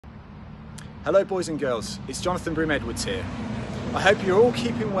Hello boys and girls, it's Jonathan Broom-Edwards here. I hope you're all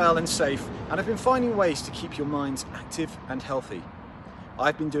keeping well and safe and have been finding ways to keep your minds active and healthy.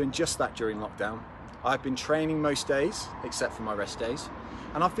 I've been doing just that during lockdown. I've been training most days, except for my rest days,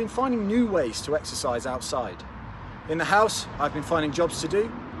 and I've been finding new ways to exercise outside. In the house, I've been finding jobs to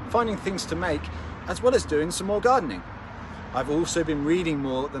do, finding things to make, as well as doing some more gardening. I've also been reading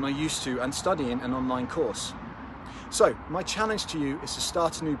more than I used to and studying an online course. So, my challenge to you is to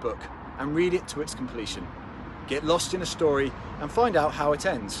start a new book and read it to its completion. Get lost in a story and find out how it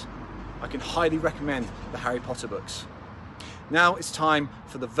ends. I can highly recommend the Harry Potter books. Now it's time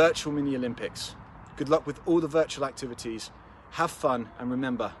for the virtual mini Olympics. Good luck with all the virtual activities. Have fun and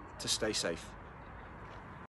remember to stay safe.